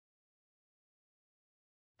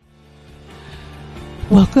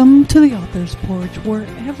Welcome to the Author's Porch, where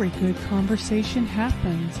every good conversation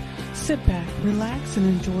happens. Sit back, relax, and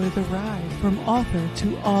enjoy the ride from author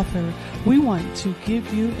to author. We want to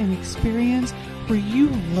give you an experience where you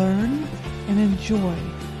learn and enjoy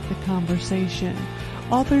the conversation.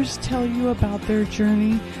 Authors tell you about their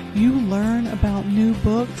journey, you learn about new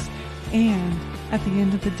books, and at the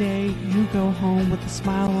end of the day, you go home with a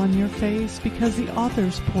smile on your face because the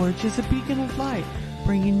Author's Porch is a beacon of light,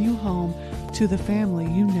 bringing you home to the family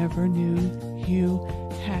you never knew you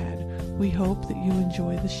had. We hope that you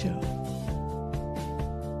enjoy the show.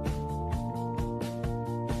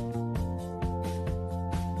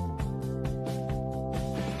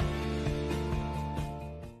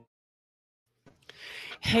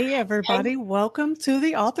 Hey everybody, welcome to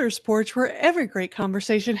the Author's Porch, where every great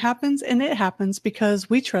conversation happens, and it happens because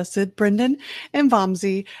we trusted Brendan and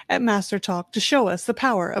Vamsi at Master Talk to show us the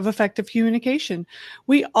power of effective communication.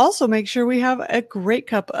 We also make sure we have a great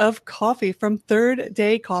cup of coffee from Third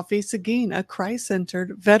Day Coffee Seguin, a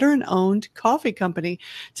Christ-centered, veteran-owned coffee company.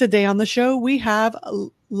 Today on the show, we have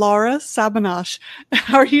Lara Sabanosh.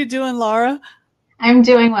 How are you doing, Lara? I'm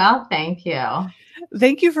doing well, thank you.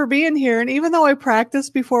 Thank you for being here. And even though I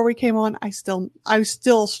practiced before we came on, I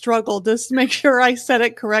still struggled to make sure I said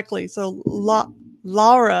it correctly. So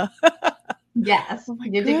Lara. Yes, Oh my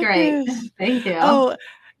you did great. goodness. Thank you. Oh,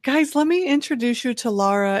 guys, let me introduce you to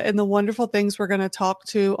Lara and the wonderful things we're going to talk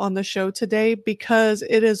to on the show today, because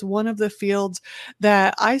it is one of the fields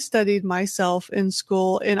that I studied myself in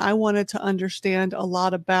school and I wanted to understand a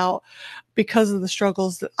lot about, because of the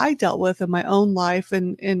struggles that I dealt with in my own life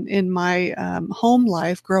and in my home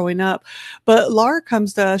life growing up. But Lara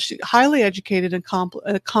comes to us, highly educated and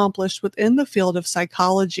accomplished within the field of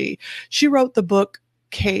psychology. She wrote the book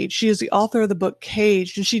Caged. She is the author of the book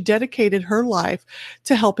Caged, and she dedicated her life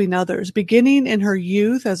to helping others, beginning in her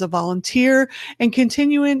youth as a volunteer and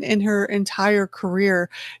continuing in her entire career.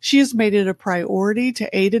 She has made it a priority to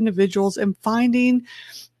aid individuals in finding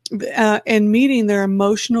and meeting their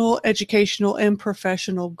emotional, educational, and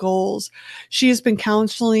professional goals. She has been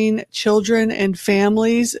counseling children and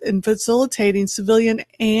families and facilitating civilian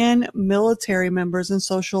and military members in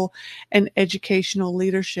social and educational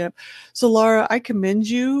leadership. So, Lara, I commend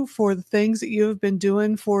you for the things that you have been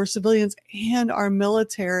doing for civilians and our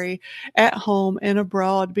military at home and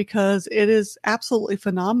abroad, because it is absolutely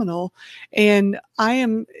phenomenal. And I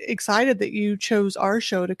am excited that you chose our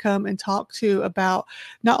show to come and talk to about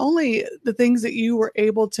not only the things that you were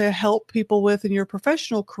able to help people with in your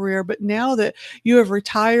professional career, but now that you have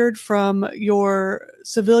retired from your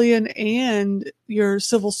civilian and your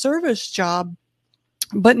civil service job,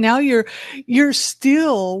 but now you're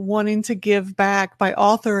still wanting to give back by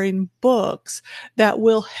authoring books that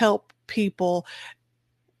will help people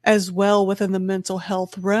as well within the mental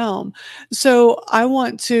health realm. So I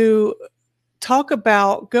want to talk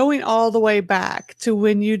about going all the way back to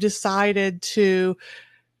when you decided to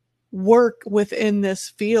work within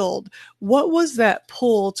this field. What was that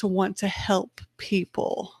pull to want to help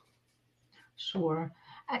people? Sure.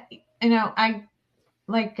 I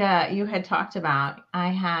like you had talked about,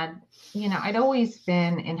 I'd always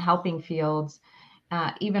been in helping fields,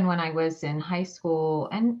 even when I was in high school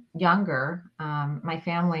and younger. My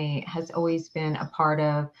family has always been a part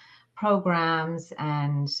of programs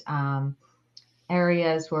and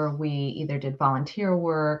areas where we either did volunteer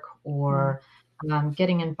work or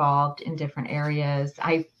getting involved in different areas.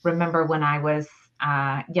 I remember when I was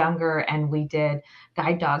younger and we did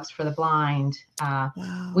guide dogs for the blind.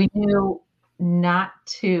 Wow. We knew not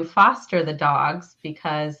to foster the dogs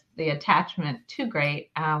because the attachment too great.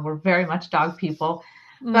 We're very much dog people,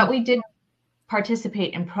 but we did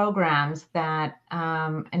participate in programs that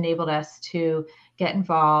enabled us to get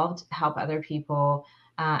involved, help other people.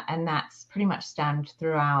 And that's pretty much stemmed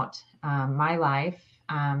throughout my life,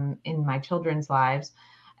 in my children's lives,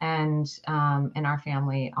 and in our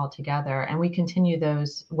family altogether. And we continue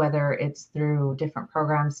those, whether it's through different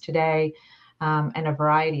programs today, and a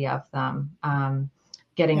variety of them,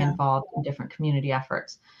 getting involved in different community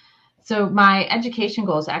efforts. So my education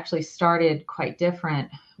goals actually started quite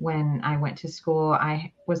different when I went to school.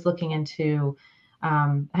 I was looking into,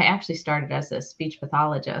 I actually started as a speech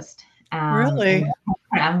pathologist. Really?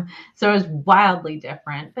 So it was wildly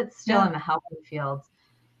different, but still in the helping fields.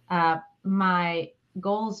 My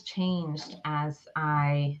goals changed as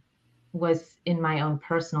I was in my own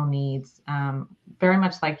personal needs, very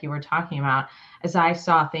much like you were talking about, as I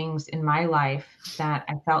saw things in my life that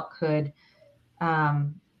I felt could,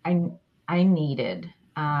 I needed,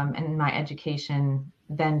 and my education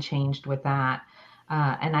then changed with that.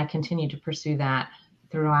 And I continued to pursue that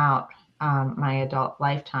throughout my adult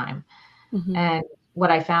lifetime. Mm-hmm. And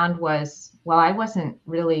what I found was, well, I wasn't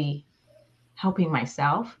really helping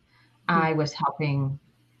myself. Mm. I was helping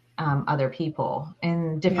other people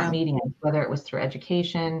in different Yeah. mediums, whether it was through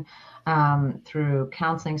education, through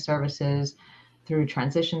counseling services, through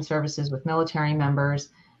transition services with military members.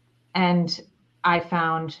 And I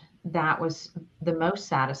found that was the most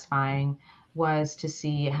satisfying, was to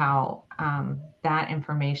see how that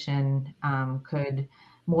information could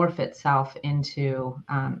morph itself into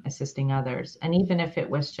assisting others. And even if it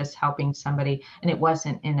was just helping somebody and it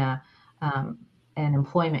wasn't in um, an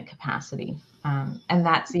employment capacity, and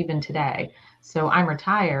that's even today. So I'm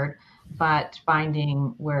retired, but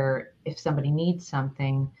finding where if somebody needs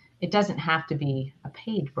something, it doesn't have to be a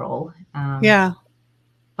paid role. Yeah,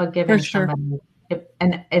 But for giving sure. somebody,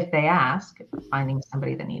 if they ask, finding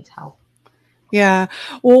somebody that needs help. Yeah.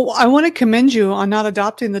 Well, I want to commend you on not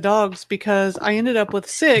adopting the dogs because I ended up with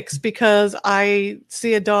six because I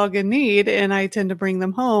see a dog in need and I tend to bring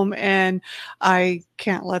them home and I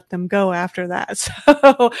can't let them go after that.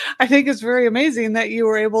 So I think it's very amazing that you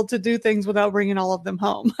were able to do things without bringing all of them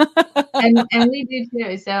home. And we do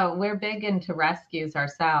too. So we're big into rescues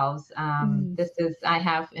ourselves. Mm, This is I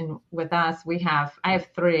have in with us. I have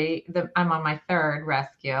three. I'm on my third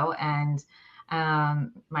rescue, and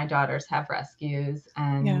my daughters have rescues.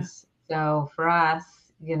 And yeah. so for us,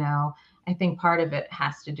 I think part of it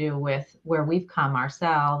has to do with where we've come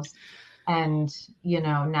ourselves, and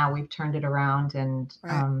now we've turned it around, and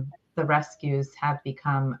Right. the rescues have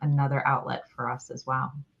become another outlet for us as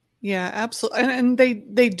well. Yeah, absolutely. And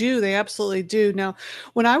they absolutely do. Now,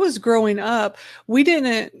 when I was growing up, we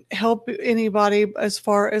didn't help anybody as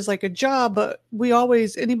far as like a job, but we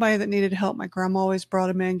always anybody that needed help, my grandma always brought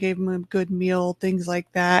them in, gave them a good meal, things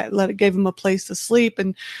like that. Gave them a place to sleep.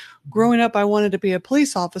 And growing up, I wanted to be a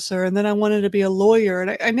police officer and then I wanted to be a lawyer.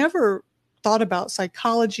 And I never thought about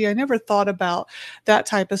psychology. I never thought about that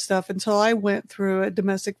type of stuff until I went through a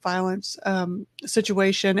domestic violence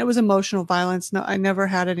situation. It was emotional violence. No, I never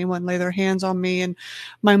had anyone lay their hands on me. And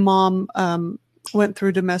my mom went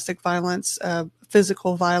through domestic violence.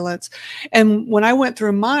 Physical violence, and when I went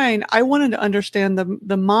through mine, I wanted to understand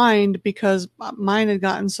the mind because mine had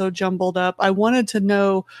gotten so jumbled up. I wanted to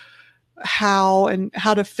know how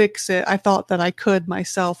to fix it. I thought that I could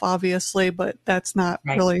myself, obviously, but that's not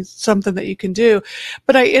Right. really something that you can do.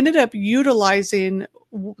 But I ended up utilizing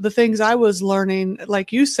the things I was learning,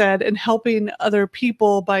 like you said, and helping other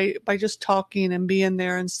people by just talking and being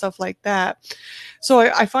there and stuff like that. So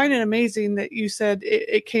I find it amazing that you said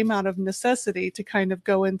it came out of necessity to kind of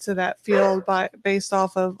go into that field based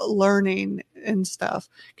off of learning and stuff.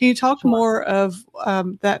 Can you talk Sure. more of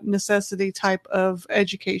that necessity type of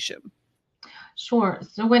education? Sure.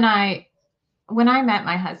 So when I met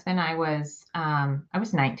my husband, I was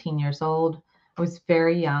 19 years old. I was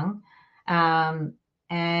very young, um,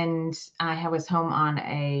 and I was home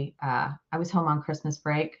on Christmas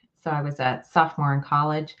break. So I was a sophomore in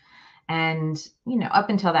college, and up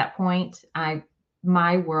until that point,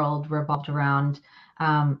 my world revolved around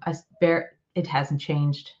it hasn't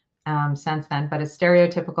changed since then, but a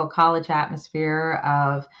stereotypical college atmosphere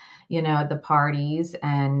of the parties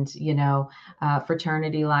and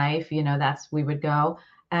fraternity life. That's we would go.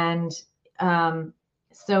 And um,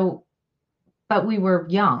 so, but we were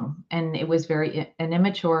young and it was very an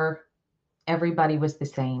immature. Everybody was the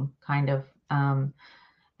same kind of.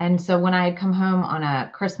 And so when I had come home on a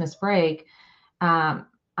Christmas break, um,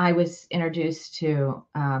 I was introduced to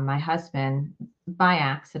my husband by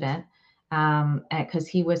accident because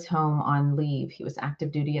he was home on leave. He was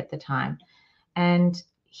active duty at the time. And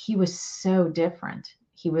he was so different.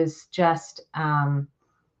 He was an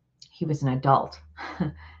adult,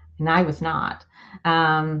 and I was not.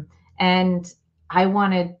 Um, and I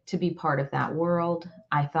wanted to be part of that world.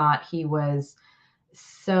 I thought I was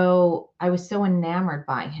so enamored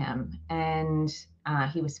by him, and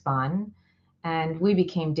he was fun, and we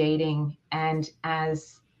became dating. And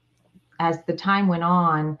as the time went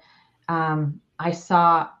on,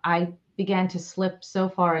 I began to slip so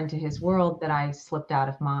far into his world that I slipped out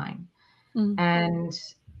of mine. Mm, And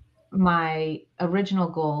my original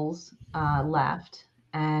goals left,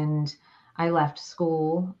 and I left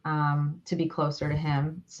school to be closer to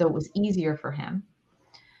him, so it was easier for him.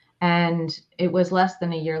 And it was less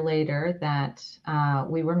than a year later that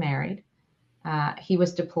we were married. He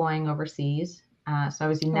was deploying overseas, so I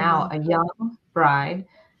was oh now wow. a young bride,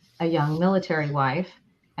 a young military wife,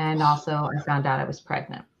 and also I found out I was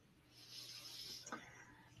pregnant.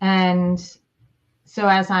 And so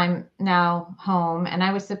as I'm now home, and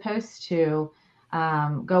I was supposed to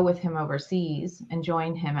go with him overseas and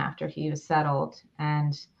join him after he was settled.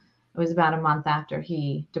 And it was about a month after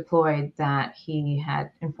he deployed that he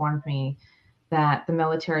had informed me that the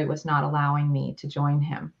military was not allowing me to join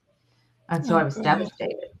him. And so I Oh, was God.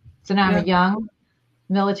 devastated. So now I'm Yeah. a young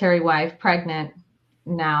military wife, pregnant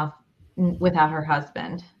now without her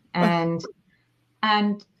husband. Oh,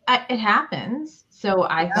 And it happens. So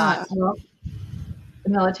I yeah. thought, well,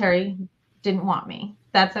 the military didn't want me.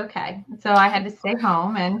 That's okay. So I had to stay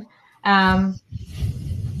home, and um,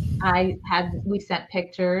 we sent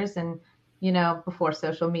pictures, and before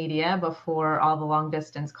social media, before all the long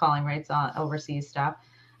distance calling rates on overseas stuff,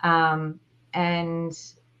 um, and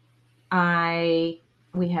I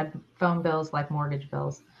we had phone bills like mortgage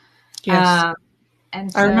bills, Yes. um,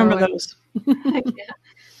 and I remember so those.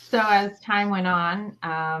 so as time went on,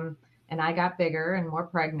 and I got bigger and more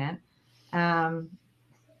pregnant, um,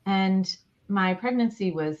 and my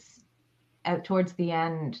pregnancy was towards the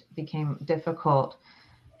end became difficult,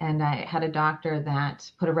 and I had a doctor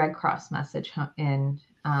that put a Red Cross message in,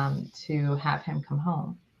 to have him come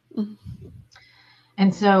home. Mhm.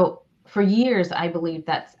 And so for years, I believed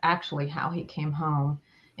that's actually how he came home.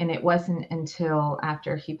 And it wasn't until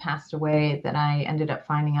after he passed away that I ended up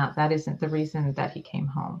finding out that isn't the reason that he came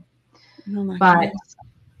home. Oh my But goodness.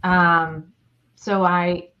 um, so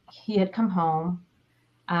he had come home.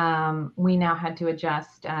 We now had to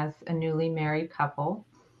adjust as a newly married couple.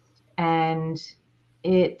 And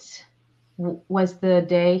it was the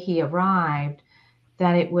day he arrived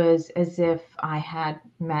that it was as if I had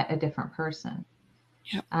met a different person.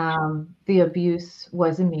 Yep. The abuse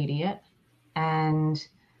was immediate, and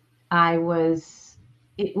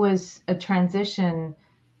it was a transition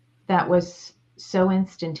that was so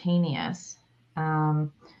instantaneous,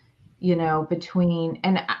 um, between,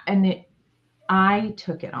 I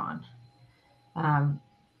took it on. Um,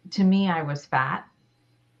 to me, I was fat,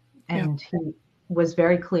 Yep. and he was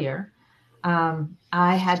very clear.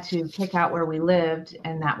 I had to pick out where we lived,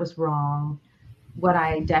 and that was wrong. What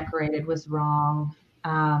I decorated was wrong.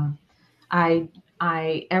 Um, I,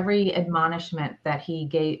 every admonishment that he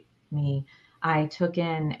gave me, I took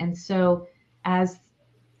in, and so as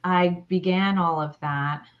I began all of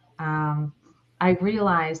that, um, I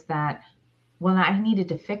realized that when I needed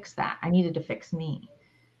to fix that, I needed to fix me.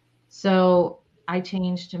 So I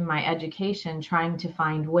changed my education, trying to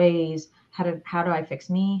find ways how do I fix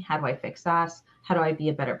me? How do I fix us? How do I be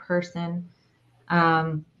a better person?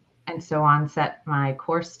 Um, and so on. Set my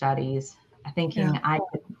course studies, Yeah. thinking I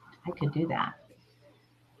could do that.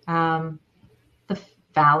 Um, the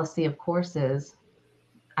fallacy, of course, is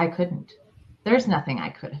I couldn't. There's nothing I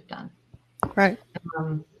could have done. Right.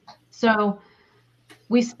 Um, so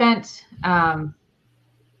we spent and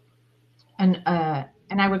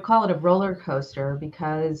I would call it a roller coaster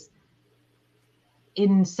because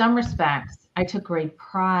in some respects, I took great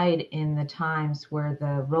pride in the times where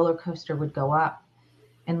the roller coaster would go up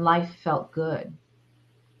and life felt good.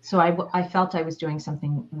 So I felt I was doing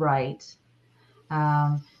something right.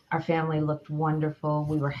 Um, our family looked wonderful.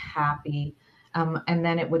 We were happy. And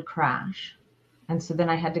then it would crash. And so then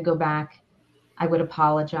I had to go back. I would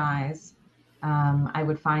apologize. I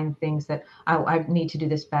would find things that I need to do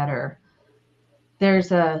this better.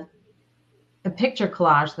 There's a picture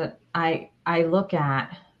collage that I look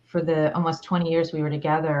at for the almost 20 years we were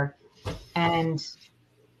together, and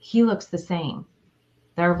he looks the same.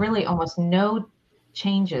 There are really almost no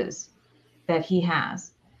changes that he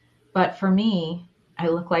has. But for me, I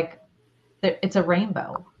look like it's a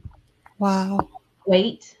rainbow. Wow.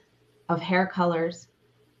 Weight, of hair colors,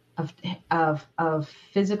 of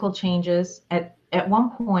physical changes. At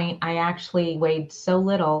one point, I actually weighed so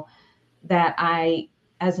little that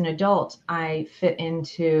as an adult, I fit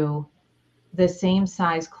into the same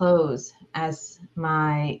size clothes as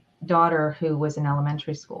my daughter who was in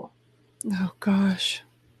elementary school. Oh gosh.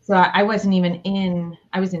 So I wasn't even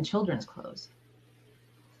I was in children's clothes.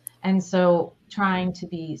 And so trying to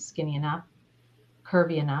be skinny enough,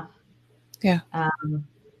 curvy enough, Yeah. um,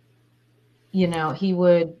 he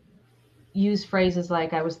would use phrases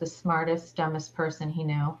like I was the smartest, dumbest person he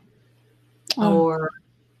knew, Oh, or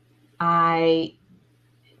I,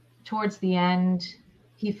 towards the end,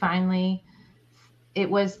 he finally, it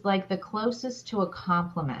was like the closest to a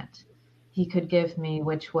compliment he could give me,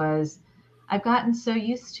 which was, I've gotten so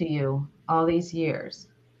used to you all these years.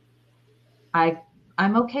 I,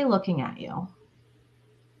 I'm okay looking at you.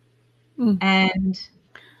 mm. And,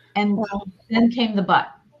 and Wow. then came the but.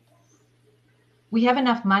 We have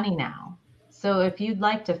enough money now. So if you'd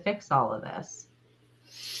like to fix all of this,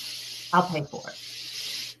 I'll pay for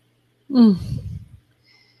it. Mm.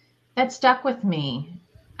 That stuck with me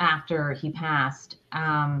after he passed.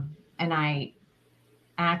 And I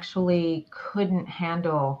actually couldn't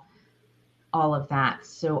handle. all of that.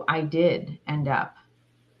 So I did end up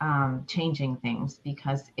changing things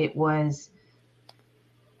because it was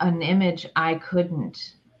an image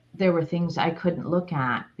there were things I couldn't look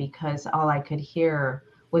at because all I could hear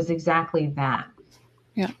was exactly that.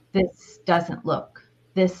 Yeah. This doesn't look,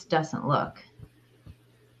 this doesn't look.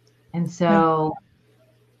 And Yeah. so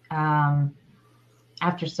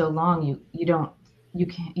after so long, you don't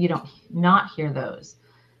not hear those.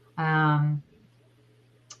 Um,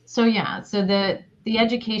 so yeah, so the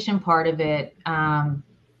education part of it,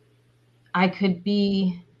 I could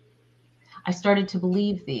be I started to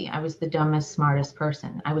believe I was the dumbest, smartest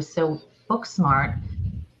person. I was so book smart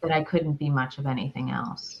that I couldn't be much of anything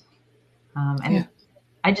else. Yeah. And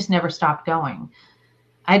I just never stopped going.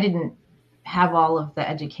 I didn't have all of the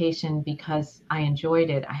education because I enjoyed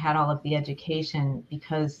it. I had all of the education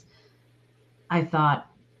because I thought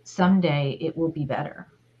someday it will be better.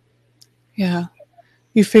 Yeah.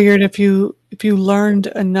 You figured if you learned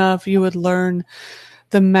enough, you would learn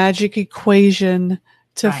the magic equation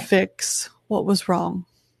to Right. fix what was wrong.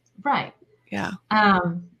 Right. Yeah.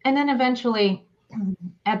 And then eventually,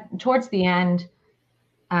 towards the end,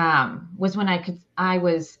 was when I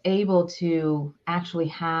was able to actually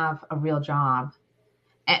have a real job.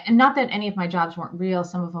 And not that any of my jobs weren't real,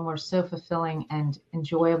 some of them were so fulfilling and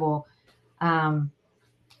enjoyable. Um,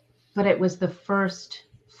 but it was the first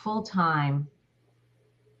full time,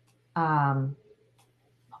 um,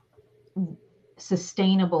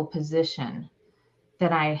 sustainable position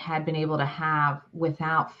that I had been able to have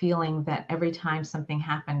without feeling that every time something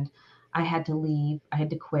happened, I had to leave, I had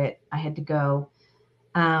to quit, I had to go.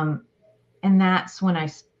 Um, and that's when I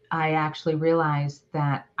actually realized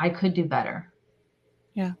that I could do better.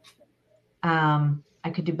 Yeah. I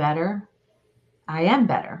could do better. I am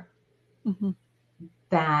better. Mm-hmm.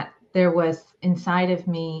 That there was inside of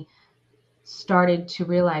me started to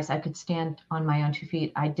realize I could stand on my own 2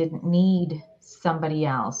 feet. I didn't need somebody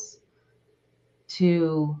else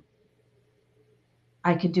to,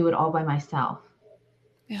 I could do it all by myself.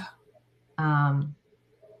 Yeah. Um,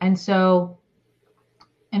 and so,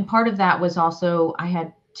 and part of that was also, I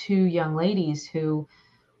had two young ladies who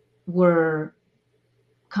were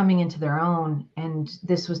coming into their own, and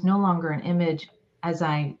this was no longer an image. As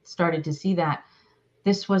I started to see that,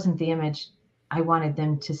 this wasn't the image I wanted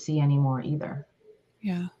them to see anymore either.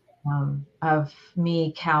 Yeah. Of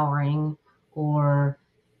me cowering or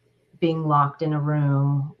being locked in a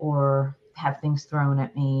room or have things thrown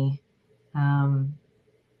at me. Um,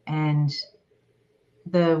 and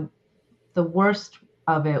the the worst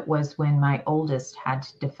of it was when my oldest had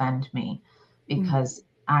to defend me Mm. because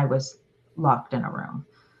I was locked in a room.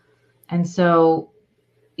 And so,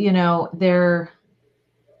 you know,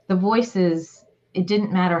 the voices, it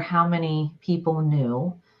didn't matter how many people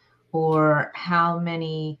knew or how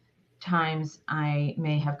many times I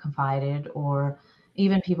may have confided, or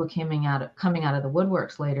even people coming out of the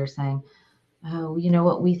woodworks later saying, "Oh, you know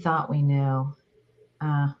what? We thought we knew."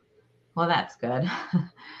 Uh, well, that's good.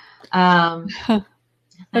 um,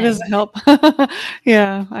 That doesn't thanks. help.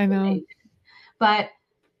 Yeah, I know. Right. But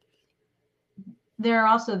there are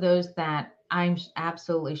also those that I'm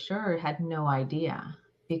absolutely sure had no idea, Right.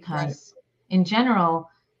 because in general,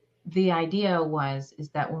 the idea is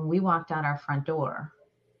that when we walked out our front door,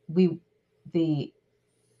 we the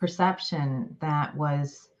perception that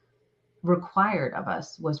was required of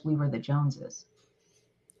us was we were the Joneses.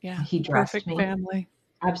 Yeah. He The dressed perfect me. family.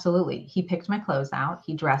 Absolutely. He picked my clothes out.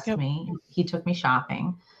 He dressed Yep. me. He took me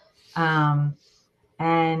shopping. Um,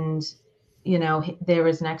 and, you know, there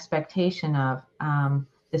was an expectation of,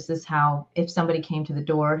 this is how, if somebody came to the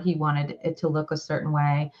door, he wanted it to look a certain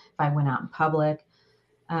way. If I went out in public,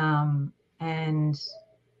 and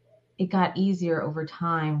it got easier over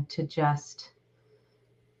time to just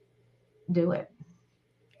do it.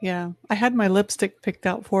 Yeah. I had my lipstick picked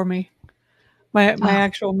out for me. My Oh,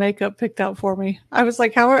 actual makeup picked out for me. I was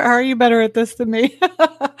like, how are you better at this than me?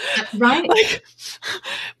 right. Like,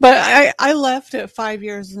 but I left at 5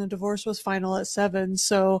 years and the divorce was final at 7.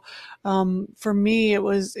 So, for me, it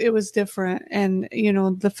was different, and you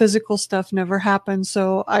know, the physical stuff never happened.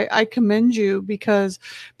 So I commend you because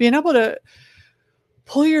being able to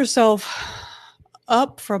pull yourself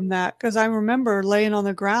up from that, because I remember laying on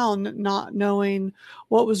the ground not knowing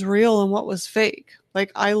what was real and what was fake. Like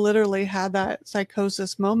I literally had that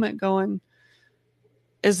psychosis moment going,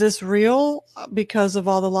 is this real because of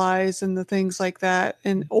all the lies and the things like that,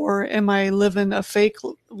 and or am I living a fake,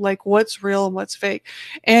 like what's real and what's fake?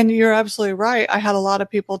 And you're absolutely right. I had a lot of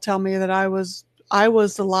people tell me that I was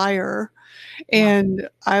the liar, Yeah. and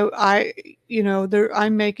I you know,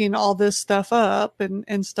 I'm making all this stuff up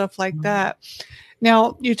and stuff like Mhm. that.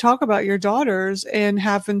 Now, you talk about your daughters and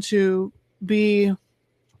having to be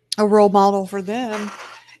a role model for them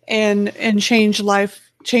and change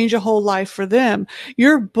a whole life for them.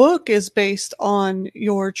 Your book is based on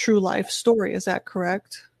your true life story, is that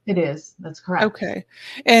correct? It is. That's correct. Okay.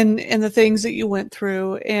 And the things that you went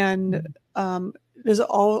through, and um does it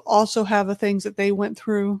also have the things that they went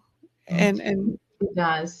through, and It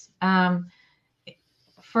does.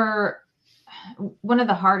 For one of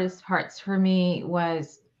the hardest parts for me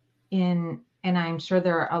was and I'm sure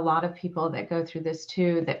there are a lot of people that go through this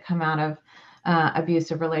too, that come out of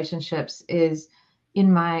abusive relationships, is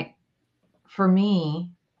in my, for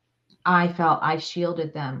me, I felt I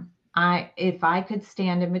shielded them. If I could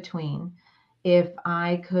stand in between, if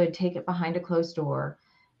I could take it behind a closed door,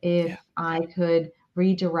 if yeah, I could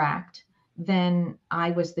redirect, then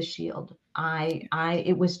I was the shield.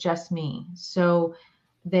 It was just me. So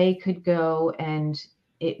they could go, and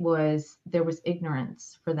there was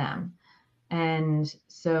ignorance for them. And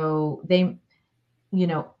so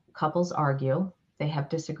couples argue, they have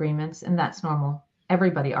disagreements, and that's normal.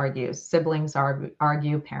 Everybody argues. Siblings argue,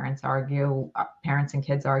 parents and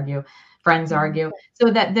kids argue, friends mhm, argue.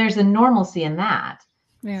 So that there's a normalcy in that.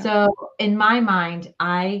 yeah, So in my mind,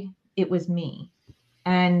 it was me.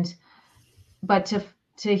 And but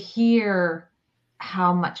to hear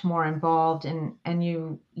how much more involved, and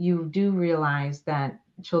you do realize that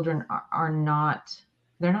children are not,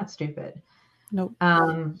 they're not stupid, nope,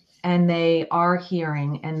 and they are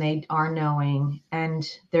hearing and they are knowing, and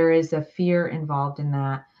there is a fear involved in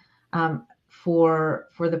that, for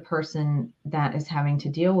the person that is having to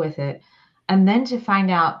deal with it, and then to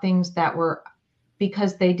find out things that were,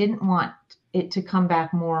 because they didn't want it to come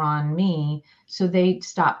back more on me, so they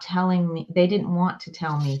stopped telling me. They didn't want to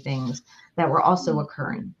tell me things that were also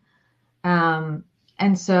occurring, and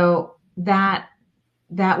so that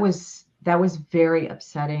was very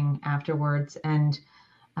upsetting afterwards. And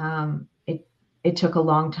it took a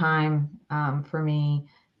long time, for me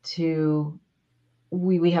to,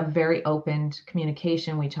 we have very open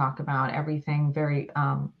communication. We talk about everything very,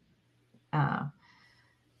 uh,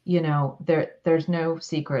 there's no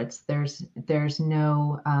secrets. There's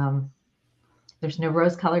no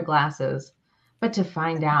rose colored glasses, but to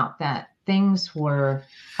find out that things were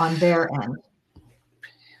on their end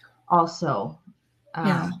also,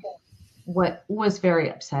 yeah, what was very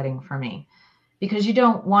upsetting for me, because you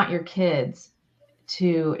don't want your kids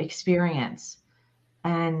to experience,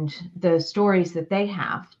 and the stories that they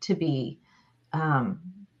have to be, um,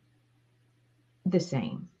 the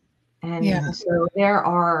same. yeah, And so there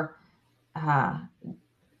are, uh,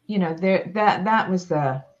 there, that was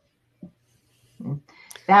the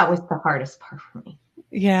hardest part for me.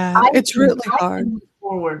 yeah. I It's can really I hard. can move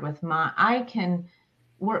forward with I can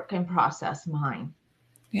work and process mine,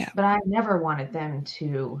 Yeah, but I never wanted them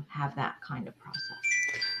to have that kind of process.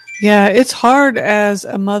 yeah. It's hard as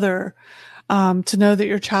a mother, to know that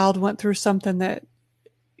your child went through something that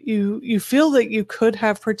you feel that you could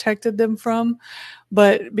have protected them from,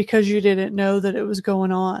 but because you didn't know that it was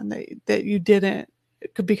going on, that you didn't,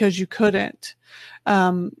 because you couldn't,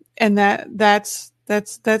 and that's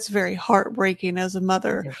very heartbreaking as a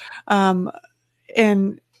mother, um,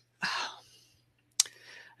 and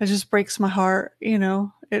it just breaks my heart.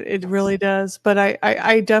 It really does. But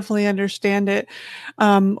I definitely understand it.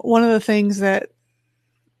 One of the things that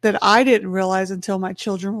I didn't realize until my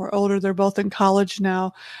children were older. They're both in college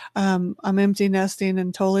now. I'm empty nesting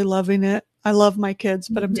and totally loving it. I love my kids,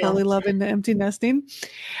 but I'm Yeah. totally loving the empty nesting.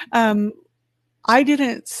 Um, I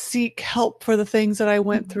didn't seek help for the things that I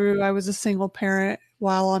went through. I was a single parent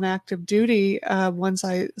while on active duty. Once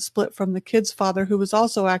I split from the kid's father, who was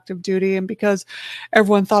also active duty, and because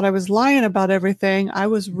everyone thought I was lying about everything, I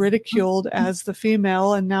was ridiculed as the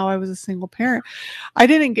female, and now I was a single parent. I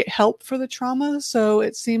didn't get help for the trauma, so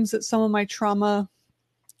it seems that some of my trauma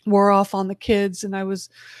wore off on the kids, and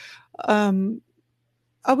um,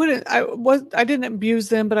 I didn't abuse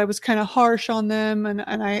them, but I was kind of harsh on them, and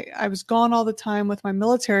I was gone all the time with my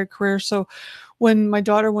military career. So when my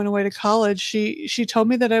daughter went away to college, she told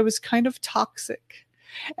me that I was kind of toxic,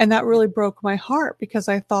 and that really broke my heart because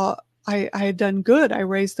I thought I had done good. I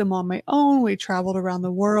raised them on my own. We traveled around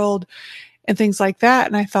the world and things like that,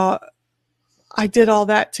 and I thought I did all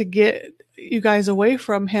that to get you guys away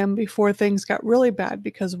from him before things got really bad,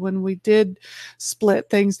 because when we did split,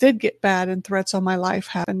 things did get bad and threats on my life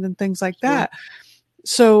happened and things like Sure. that.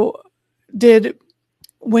 So did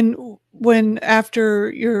when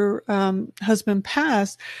after your husband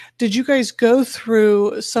passed, did you guys go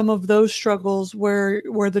through some of those struggles where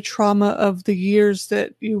the trauma of the years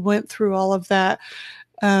that you went through all of that,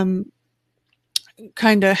 um,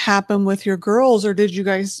 kind of happen with your girls, or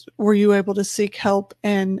were you able to seek help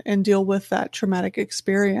and deal with that traumatic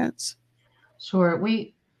experience? Sure.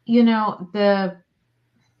 The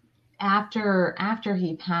after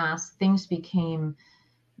he passed, things became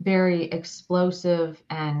very explosive,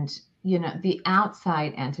 and the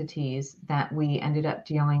outside entities that we ended up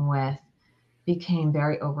dealing with became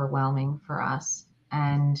very overwhelming for us.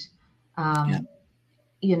 And Yeah. um,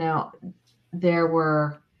 you know there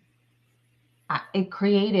were it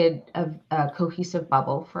created a cohesive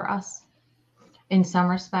bubble for us in some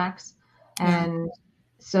respects. Yeah. And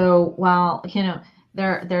so while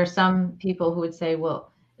there are some people who would say,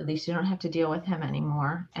 well, at least you don't have to deal with him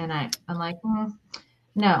anymore, and I'm like,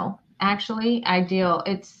 no, actually,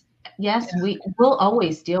 it's yes, Yeah. we will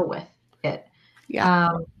always deal with it. Yeah.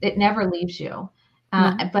 It never leaves you.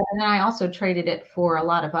 No. But then I also traded it for a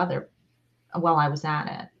lot of other while I was at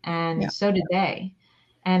it, and Yeah. so did they.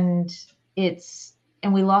 And it's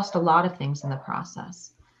and we lost a lot of things in the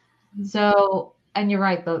process. Mhm. So, and you're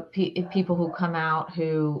right, the people who come out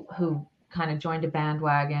who kind of joined a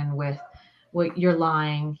bandwagon with, well, you're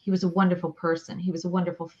lying. He was a wonderful person. He was a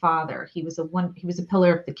wonderful father. He was a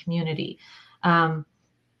pillar of the community. Um,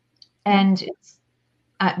 Yep.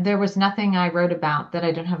 and there was nothing I wrote about that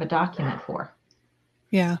I don't have a document for.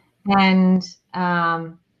 Yeah. And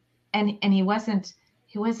and he wasn't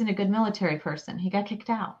a good military person. He got kicked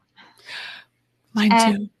out. Mine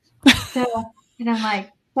And too. so, I'm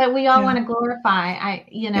like, but we all Yeah. want to glorify.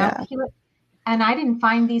 Yeah. And I didn't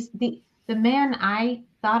find the man I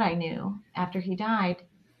thought I knew after he died.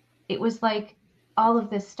 It was like all of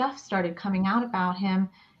this stuff started coming out about him,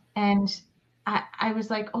 and I was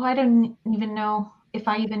like, oh, I don't even know if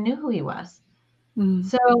I even knew who he was. Mm.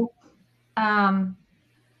 So um,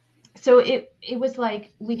 so it was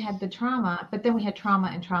like we had the trauma, but then we had trauma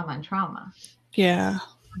and trauma and trauma. Yeah.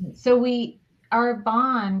 So our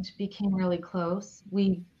bond became really close.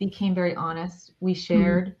 We became very honest. We Mm.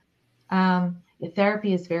 shared.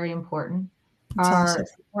 Therapy is very important. It's Our awesome.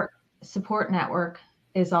 support network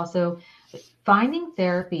is also finding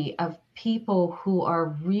therapy of people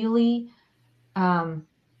um,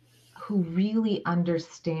 who really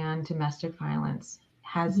understand domestic violence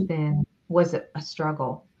Mhm. was a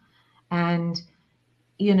struggle. And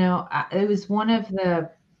it was one of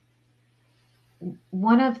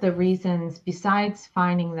the reasons, besides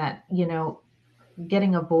finding that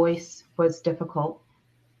getting a voice was difficult,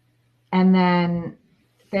 and then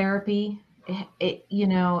therapy. I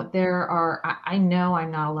know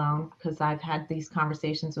I'm not alone, because I've had these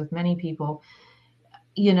conversations with many people.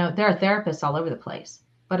 There are therapists all over the place,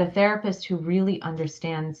 but a therapist who really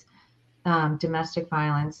understands domestic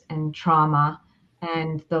violence and trauma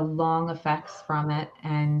and the long effects from it,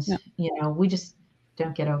 and Yeah. we just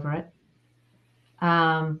don't get over it,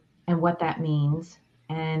 and what that means,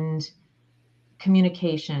 and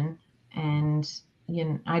communication. And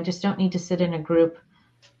I just don't need to sit in a group.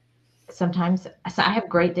 Sometimes, so I have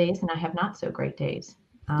great days and I have not so great days.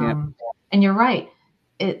 Yep. And you're right.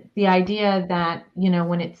 The idea that,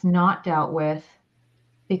 when it's not dealt with,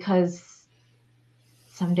 because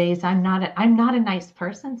some days I'm not a nice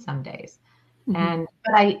person some days. Mhm.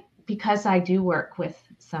 Because I do work with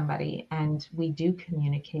somebody and we do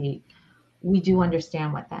communicate, we do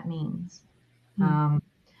understand what that means. Mm. Um,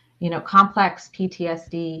 complex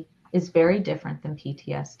PTSD is very different than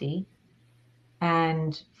PTSD.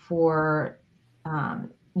 And for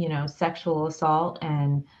sexual assault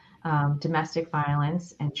and domestic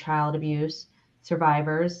violence and child abuse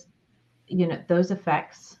survivors, those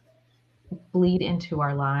effects bleed into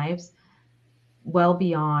our lives well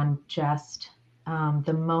beyond just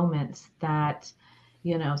the moments that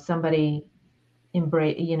somebody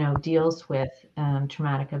deals with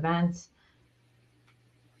traumatic events,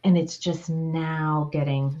 and it's just now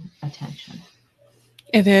getting attention.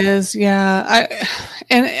 It is, yeah.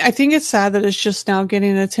 And I think it's sad that it's just now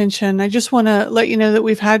getting attention. I just want to let you know that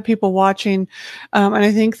we've had people watching, and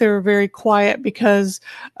I think they're very quiet because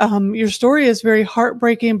your story is very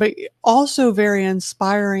heartbreaking, but also very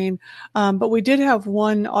inspiring. But we did have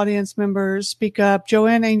one audience member speak up,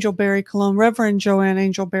 Joanne Angelberry Cologne, Reverend Joanne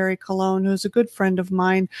Angelberry Cologne, who's a good friend of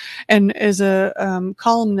mine and is a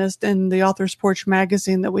columnist in the Author's Porch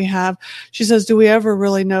magazine that we have. She says, do we ever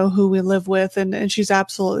really know who we live with? And she's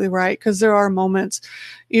absolutely right, because there are moments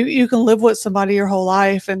you can live with somebody your whole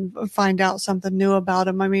life and find out something new about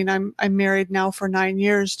them. I mean, I'm married now for 9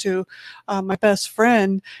 years to my best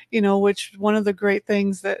friend, which one of the great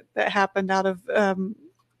things that happened out of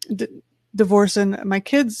divorcing my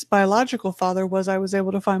kid's biological father was I was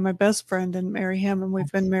able to find my best friend and marry him, and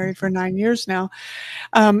we've been That's married for fantastic. 9 years now.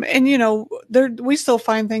 And we still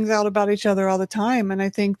find things out about each other all the time, and I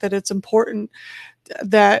think that it's important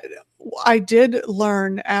that I did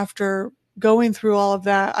learn after going through all of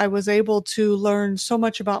that. I was able to learn so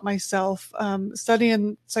much about myself,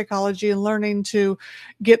 studying psychology and learning to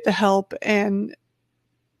get the help. And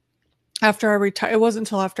after I retired, it wasn't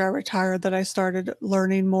until after I retired that I started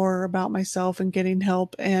learning more about myself and getting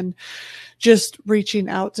help and just reaching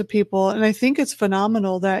out to people. And I think it's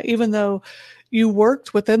phenomenal that even though you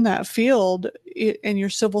worked within that field in your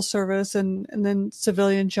civil service and then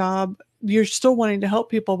civilian job, you're still wanting to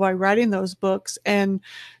help people by writing those books and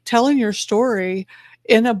telling your story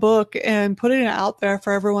in a book and putting it out there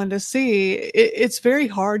for everyone to see. It's very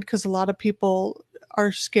hard because a lot of people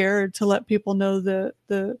are scared to let people know the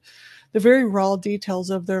very raw details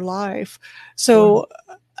of their life. Sure.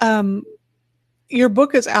 So, um, your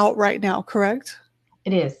book is out right now, correct?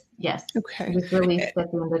 It is, yes. It Okay. was released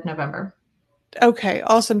at the end of November. Okay,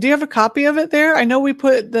 awesome. Do you have a copy of it there? I know we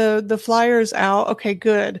put the flyers out. Okay,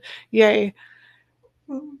 good. Yay.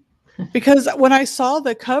 Because when I saw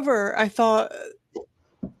the cover, I thought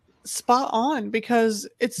spot on because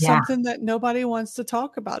it's Yeah. something that nobody wants to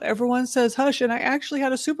talk about. Everyone says hush, and I actually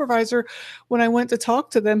had a supervisor when I went to talk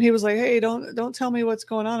to them. He was like, "Hey, don't tell me what's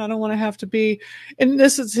going on. I don't want to have to be," and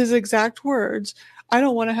this is his exact words. I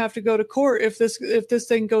don't want to have to go to court if this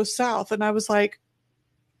thing goes south. And I was like,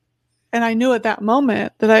 and I knew at that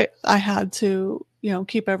moment that I had to,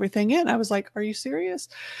 keep everything in. I was like, "Are you serious?"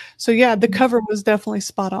 So yeah, the cover was definitely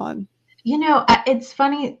spot on. It's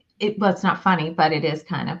funny. Well, it's not funny, but it is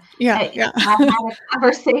kind of. Yeah, I, yeah. I had a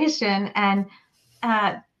conversation, and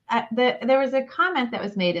uh, there was a comment that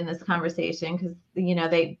was made in this conversation because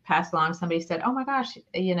they passed along. Somebody said, "Oh my gosh,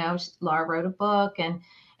 Laura wrote a book," and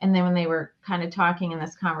then when they were kind of talking in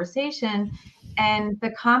this conversation, and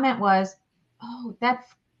the comment was, "Oh, that's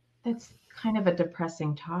kind of a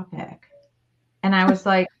depressing topic," and I was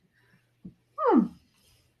like, "Hmm,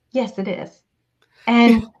 yes, it is,"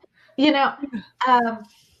 and you know, um,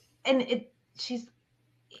 and she's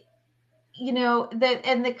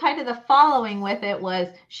the kind of the following with it was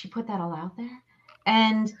she put that all out there,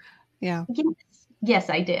 and Yeah. yes,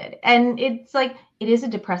 I did. And it's like it is a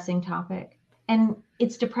depressing topic, and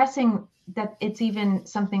it's depressing that it's even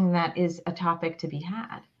something that is a topic to be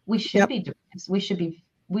had. We should Yep. be depressed.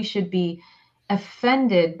 We should be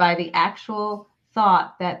offended by the actual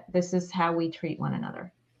thought that this is how we treat one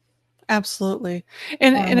another. Absolutely.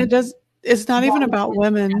 And And it's not that even was about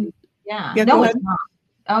women. yeah. Yeah, go No, it's ahead. not.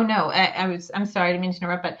 Oh no, I'm sorry, I didn't mean to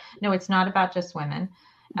interrupt, but no, it's not about just women.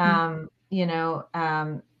 Mhm.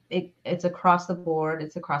 It's across the board.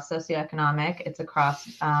 It's across socioeconomic. It's across,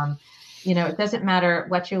 it doesn't matter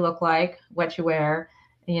what you look like, what you wear,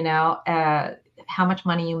 how much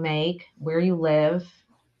money you make, where you live.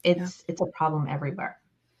 Yeah. It's a problem everywhere.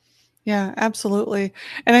 Yeah, absolutely.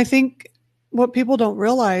 And I think what people don't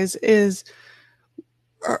realize is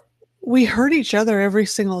uh, we hurt each other every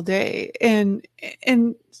single day and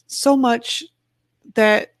so much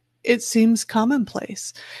that it seems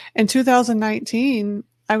commonplace. In 2019,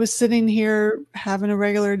 I was sitting here having a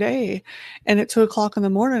regular day, and at 2 o'clock in the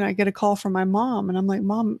morning, I get a call from my mom, and I'm like,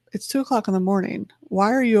 "Mom, it's 2 o'clock in the morning.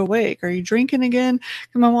 Why are you awake? Are you drinking again?"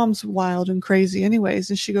 And my mom's wild and crazy, anyways.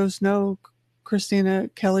 And she goes, "No, Christina,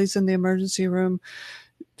 Kelly's in the emergency room.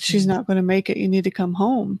 She's Mhm. not going to make it. You need to come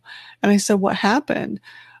home." And I said, "What happened?"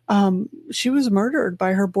 She was murdered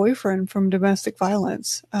by her boyfriend from domestic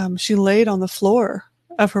violence. She laid on the floor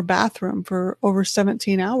of her bathroom for over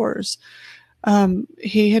 17 hours.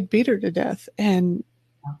 He had beat her to death, and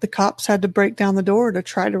the cops had to break down the door to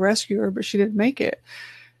try to rescue her, but she didn't make it.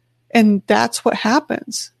 And that's what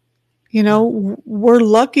happens. Yeah, We're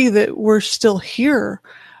lucky that we're still here,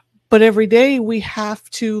 but every day we have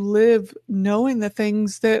to live knowing the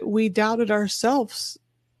things that we doubted ourselves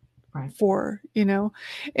right. for.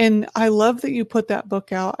 And I love that you put that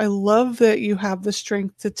book out. I love that you have the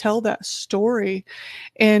strength to tell that story.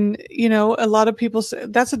 And a lot of people say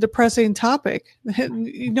that's a depressing topic.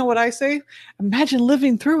 You know what I say? Imagine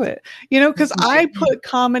living through it. Because I Right. put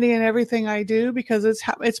comedy in everything I do because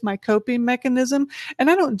it's my coping mechanism, and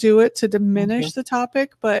I don't do it to Thank you. diminish the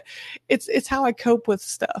topic, but it's how I cope with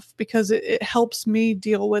stuff because it helps me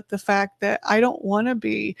deal with the fact that I don't want to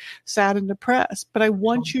be sad and depressed, but I Sure.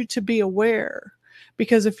 want you to be aware.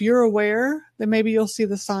 Because if you're aware, then maybe you'll see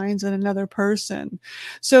the signs in another person.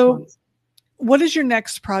 Sure. So, what is your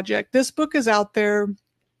next project? This book is out there.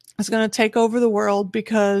 It's going to take over the world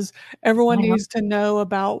because everyone I know. needs to know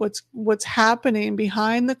about what's happening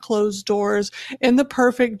behind the closed doors in the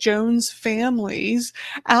perfect Jones families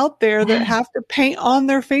out there that have to paint on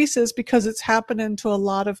their faces because it's happening to a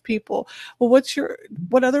lot of people. Well,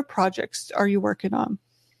 what other projects are you working on?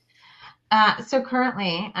 So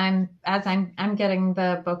currently, I'm getting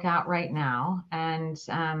the book out right now, and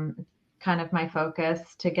kind of my focus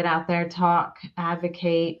to get out there, talk,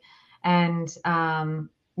 advocate, and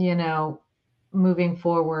you know, moving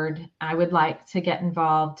forward, I would like to get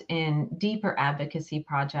involved in deeper advocacy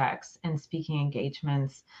projects and speaking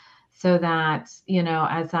engagements, so that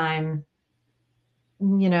as I'm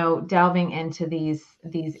delving into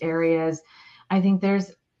these areas, I think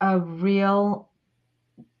there's a real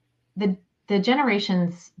the the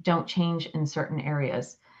generations don't change in certain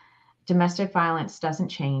areas. Domestic violence doesn't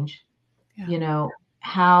change. Yeah. You know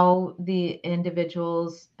how the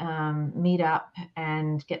individuals meet up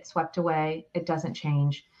and get swept away. It doesn't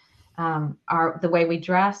change. Our the way we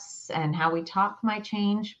dress and how we talk might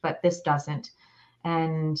change, but this doesn't.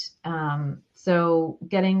 And so,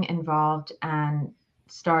 getting involved and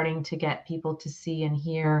starting to get people to see and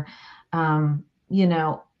hear, you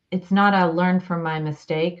know, it's not a learn from my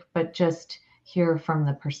mistake, but just hear from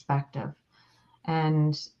the perspective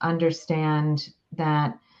and understand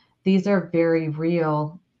that these are very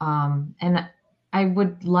real. And I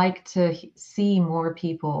would like to see more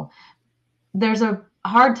people. There's a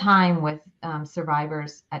hard time with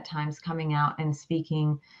survivors at times coming out and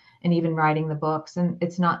speaking and even writing the books. And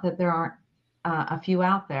it's not that there aren't a few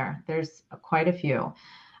out there, there's quite a few.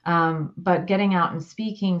 But getting out and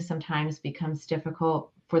speaking sometimes becomes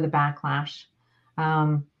difficult for the backlash.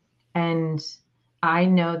 Um, and I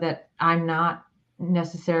know that I'm not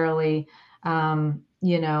necessarily,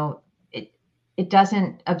 it, it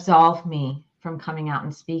doesn't absolve me from coming out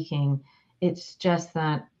and speaking. It's just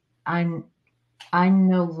that I'm I'm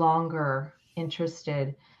no longer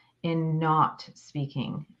interested in not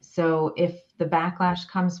speaking. So if the backlash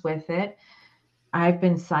comes with it, I've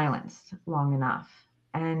been silenced long enough.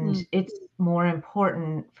 And Mm. it's more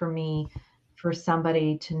important for me for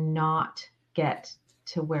somebody to not get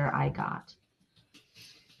to where I got.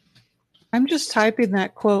 I'm just typing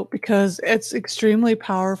that quote because it's extremely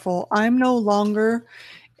powerful. I'm no longer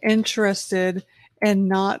interested in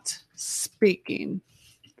not speaking.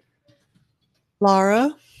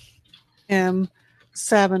 Lara M.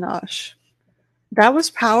 Sabanosh. That was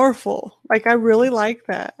powerful. Like, I really like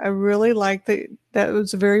that. I really like that. That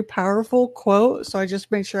was a very powerful quote. So I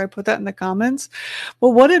just made sure I put that in the comments. But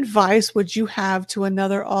what advice would you have to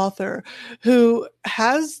another author who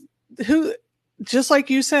who, just like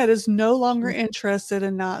you said, is no longer interested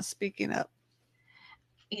in not speaking up?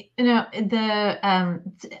 I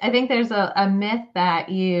think there's a myth that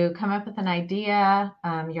you come up with an idea,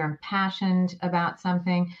 you're impassioned about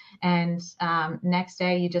something, and next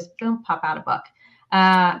day you just boom pop out a book.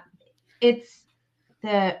 Uh, it's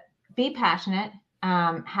the Be passionate,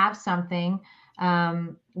 have something,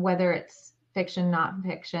 whether it's fiction, not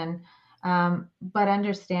fiction, but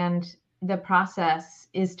understand the process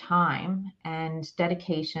is time and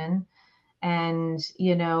dedication, and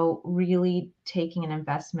really taking an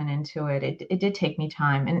investment into it. It did take me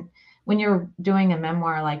time, and when you're doing a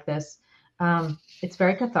memoir like this, it's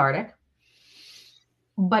very cathartic,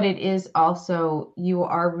 but it is also, you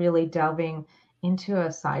are really delving into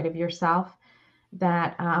a side of yourself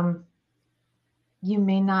that you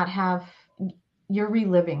may not have. You're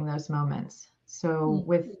reliving those moments. So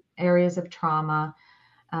with areas of trauma,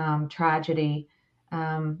 tragedy,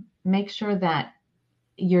 make sure that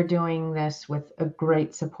you're doing this with a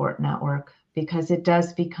great support network, because it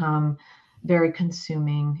does become very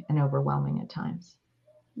consuming and overwhelming at times.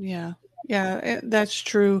 Yeah. Yeah, that's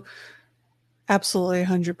true. Absolutely,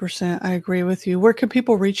 100%. I agree with you. Where can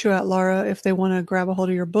people reach you at, Lara, if they want to grab a hold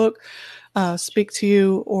of your book, speak to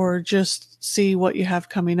you, or just see what you have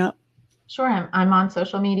coming up? Sure, I'm on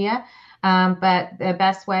social media, but the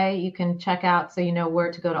best way you can check out, so you know where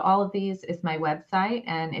to go to all of these, is my website,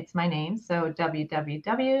 and it's my name, so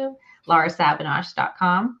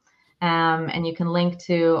www.larasabanosh.com. And you can link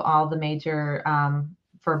to all the major,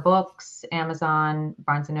 for books, Amazon,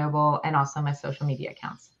 Barnes and Noble, and also my social media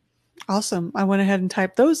accounts. Awesome. I went ahead and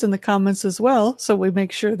typed those in the comments as well. So we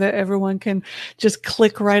make sure that everyone can just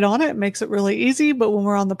click right on it. It makes it really easy. But when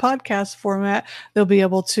we're on the podcast format, they'll be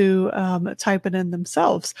able to type it in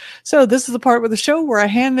themselves. So this is the part of the show where I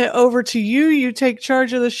hand it over to you. You take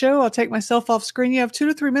charge of the show. I'll take myself off screen. You have 2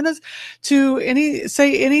 to 3 minutes to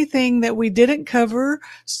say anything that we didn't cover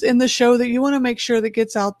in the show that you want to make sure that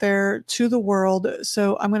gets out there to the world.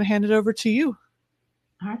 So I'm going to hand it over to you.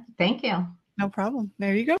 All right, thank you. No problem.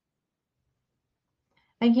 There you go.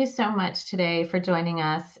 Thank you so much today for joining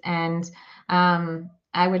us. And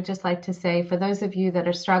I would just like to say, for those of you that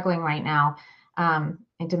are struggling right now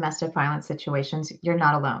in domestic violence situations, you're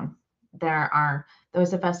not alone. There are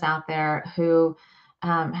those of us out there who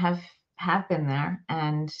have been there,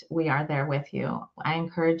 and we are there with you. I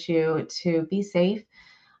encourage you to be safe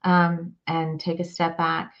and take a step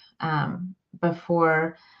back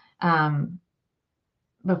before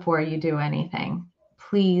you do anything.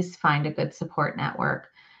 Please find a good support network.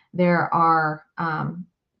 There are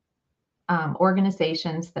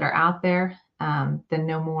organizations that are out there, the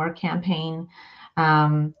No More campaign,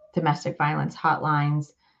 domestic violence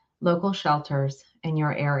hotlines, local shelters in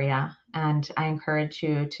your area. And I encourage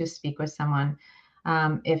you to speak with someone.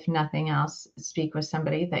 If nothing else, speak with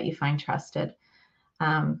somebody that you find trusted.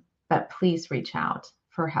 But please reach out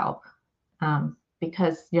for help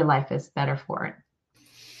because your life is better for it.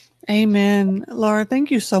 Amen. Lara,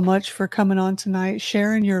 thank you so much for coming on tonight,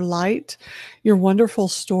 sharing your light, your wonderful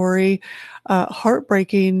story,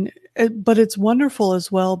 heartbreaking, but it's wonderful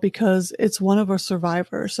as well because it's one of a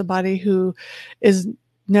survivor, somebody who is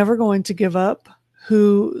never going to give up,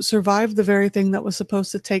 who survived the very thing that was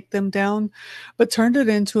supposed to take them down, but turned it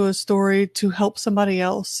into a story to help somebody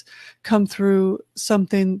else come through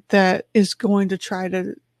something that is going to try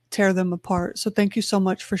to tear them apart. So thank you so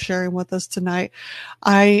much for sharing with us tonight.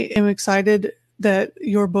 I am excited that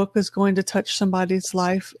your book is going to touch somebody's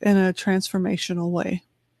life in a transformational way.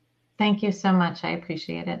 Thank you so much. I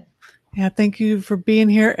appreciate it. Yeah, thank you for being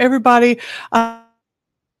here, everybody.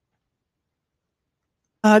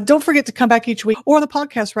 Don't forget to come back each week or on the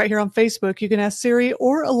podcast right here on Facebook. You can ask Siri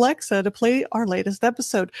or Alexa to play our latest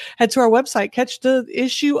episode. Head to our website, catch the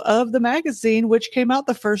issue of the magazine, which came out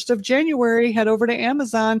the 1st of January. Head over to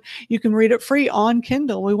Amazon. You can read it free on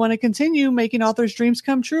Kindle. We want to continue making authors' dreams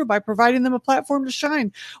come true by providing them a platform to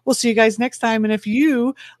shine. We'll see you guys next time. And if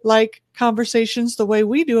you like conversations the way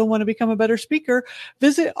we do and want to become a better speaker,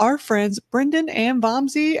 visit our friends Brendan and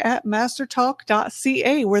Vamsi at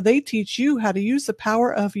mastertalk.ca, where they teach you how to use the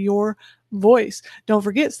power of your voice. Don't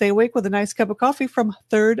forget, stay awake with a nice cup of coffee from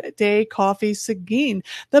Third Day Coffee Seguin,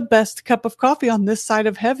 the best cup of coffee on this side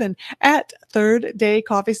of heaven at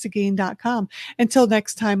thirddaycoffeeseguin.com. Until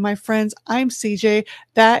next time, my friends, I'm CJ.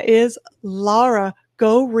 That is Lara.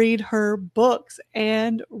 Go read her books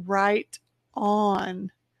and write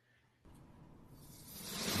on.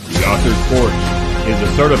 The Author's Porch is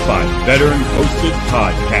a certified veteran-hosted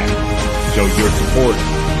podcast. Show your support,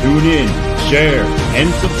 tune in, share, and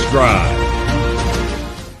subscribe.